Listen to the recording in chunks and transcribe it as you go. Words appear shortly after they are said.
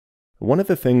One of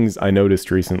the things I noticed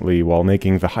recently while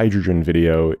making the hydrogen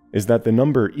video is that the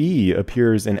number E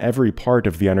appears in every part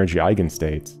of the energy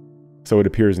eigenstates. So it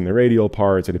appears in the radial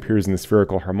parts, it appears in the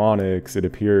spherical harmonics, it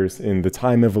appears in the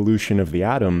time evolution of the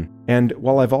atom, and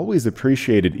while I've always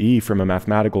appreciated E from a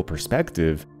mathematical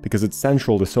perspective, because it's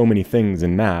central to so many things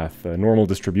in math, normal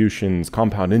distributions,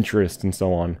 compound interest, and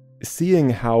so on, seeing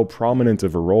how prominent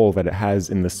of a role that it has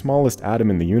in the smallest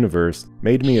atom in the universe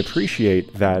made me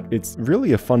appreciate that it's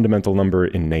really a fundamental number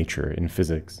in nature, in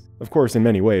physics. Of course, in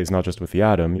many ways, not just with the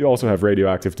atom. You also have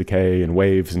radioactive decay and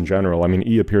waves in general. I mean,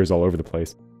 E appears all over the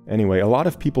place. Anyway, a lot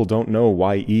of people don't know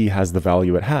why E has the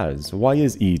value it has. Why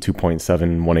is E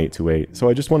 2.71828? So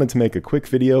I just wanted to make a quick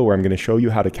video where I'm going to show you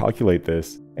how to calculate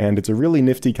this, and it's a really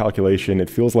nifty calculation.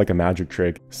 It feels like a magic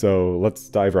trick, so let's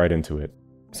dive right into it.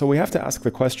 So we have to ask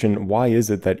the question, why is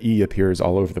it that E appears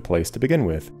all over the place to begin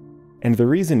with? And the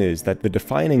reason is that the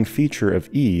defining feature of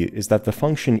E is that the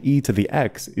function e to the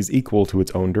x is equal to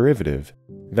its own derivative.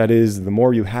 That is, the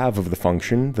more you have of the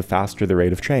function, the faster the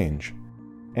rate of change.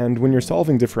 And when you're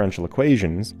solving differential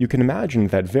equations, you can imagine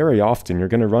that very often you're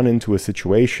going to run into a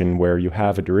situation where you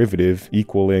have a derivative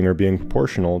equaling or being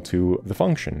proportional to the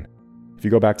function. If you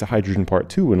go back to hydrogen part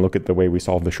 2 and look at the way we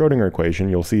solve the Schrödinger equation,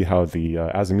 you'll see how the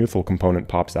azimuthal component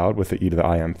pops out with the e to the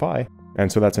im phi,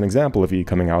 and so that's an example of E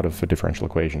coming out of a differential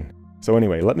equation. So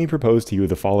anyway, let me propose to you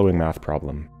the following math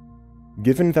problem.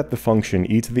 Given that the function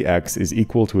e to the x is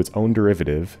equal to its own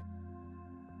derivative,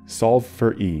 solve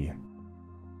for E.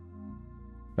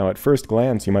 Now at first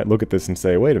glance you might look at this and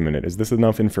say, wait a minute, is this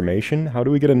enough information? How do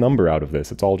we get a number out of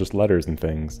this? It's all just letters and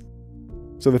things.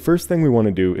 So the first thing we want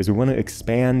to do is we want to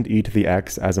expand e to the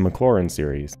x as a Maclaurin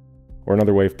series. Or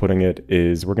another way of putting it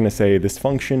is we're going to say this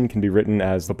function can be written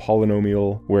as the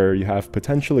polynomial where you have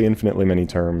potentially infinitely many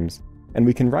terms, and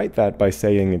we can write that by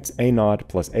saying it's a0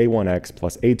 plus a1x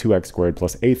plus a2x squared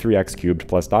plus a3x cubed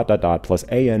plus dot dot dot plus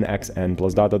anxn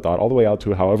plus dot dot dot all the way out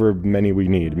to however many we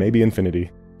need, maybe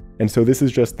infinity. And so this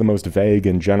is just the most vague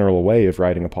and general way of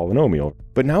writing a polynomial.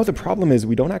 But now the problem is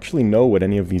we don't actually know what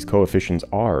any of these coefficients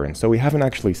are, and so we haven't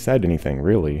actually said anything,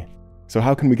 really. So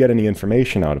how can we get any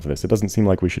information out of this? It doesn't seem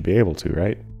like we should be able to,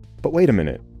 right? But wait a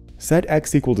minute. Set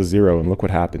x equal to 0 and look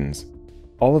what happens.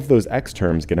 All of those x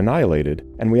terms get annihilated,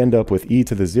 and we end up with e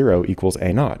to the 0 equals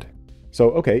a0.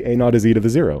 So okay, a0 is e to the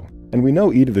 0. And we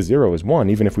know e to the 0 is 1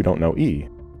 even if we don't know e.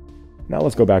 Now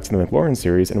let's go back to the Maclaurin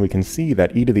series, and we can see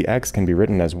that e to the x can be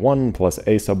written as 1 plus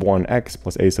a sub 1x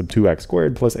plus a sub 2x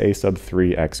squared plus a sub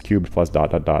 3x cubed plus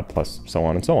dot dot dot plus so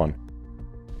on and so on.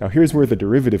 Now here's where the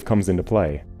derivative comes into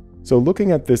play. So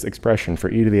looking at this expression for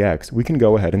e to the x, we can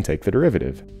go ahead and take the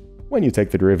derivative. When you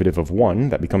take the derivative of 1,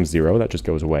 that becomes 0, that just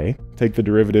goes away. Take the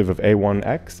derivative of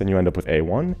a1x, and you end up with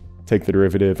a1. Take the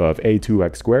derivative of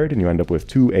a2x squared, and you end up with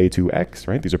 2a2x,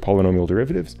 right? These are polynomial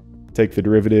derivatives. Take the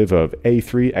derivative of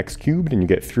a3x cubed, and you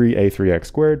get 3a3x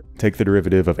squared. Take the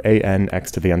derivative of an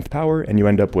x to the nth power, and you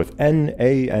end up with n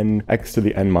x to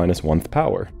the n minus 1th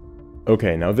power.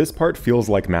 Okay, now this part feels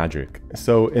like magic.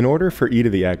 So in order for e to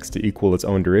the x to equal its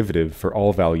own derivative for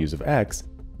all values of x,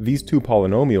 these two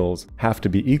polynomials have to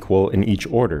be equal in each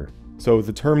order. So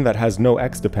the term that has no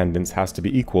x dependence has to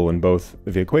be equal in both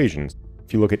the equations.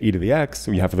 If you look at e to the x,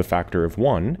 you have the factor of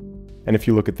 1. And if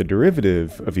you look at the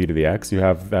derivative of e to the x, you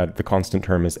have that the constant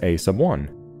term is a sub 1.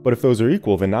 But if those are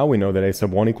equal, then now we know that a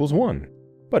sub 1 equals 1.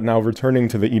 But now returning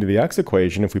to the e to the x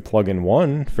equation, if we plug in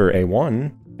 1 for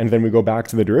a1, and then we go back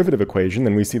to the derivative equation,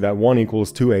 then we see that 1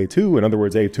 equals 2a2, in other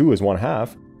words a2 is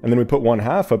 1/2. And then we put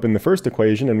 1/2 up in the first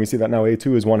equation, and we see that now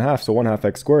a2 is 1/2, so 1/2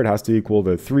 x squared has to equal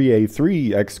the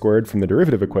 3a3x squared from the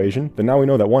derivative equation. Then now we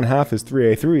know that 1/2 is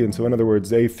 3a3, and so in other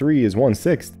words a3 is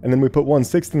 1/6. And then we put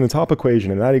 1/6 in the top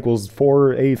equation, and that equals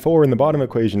 4a4 in the bottom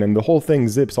equation, and the whole thing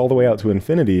zips all the way out to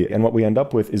infinity, and what we end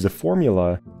up with is a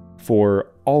formula for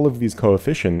all of these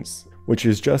coefficients, which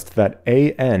is just that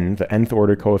an, the nth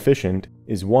order coefficient,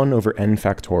 is 1 over n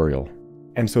factorial.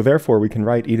 And so therefore we can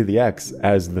write e to the x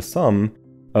as the sum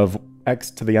of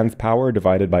x to the nth power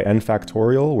divided by n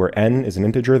factorial, where n is an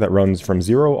integer that runs from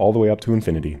 0 all the way up to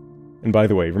infinity. And by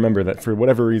the way, remember that for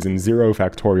whatever reason, 0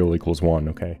 factorial equals 1,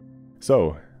 okay?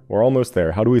 So, we're almost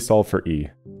there. How do we solve for e?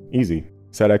 Easy.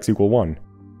 Set x equal 1.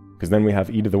 Because then we have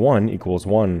e to the 1 equals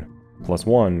 1 plus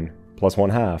 1 plus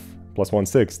 1/2 plus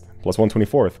 1/6 plus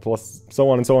 1/24 plus so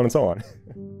on and so on and so on.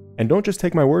 And don't just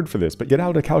take my word for this, but get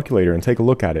out a calculator and take a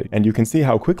look at it, and you can see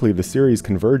how quickly the series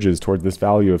converges towards this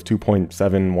value of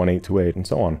 2.71828 and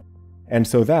so on. And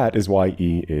so that is why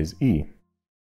E is E.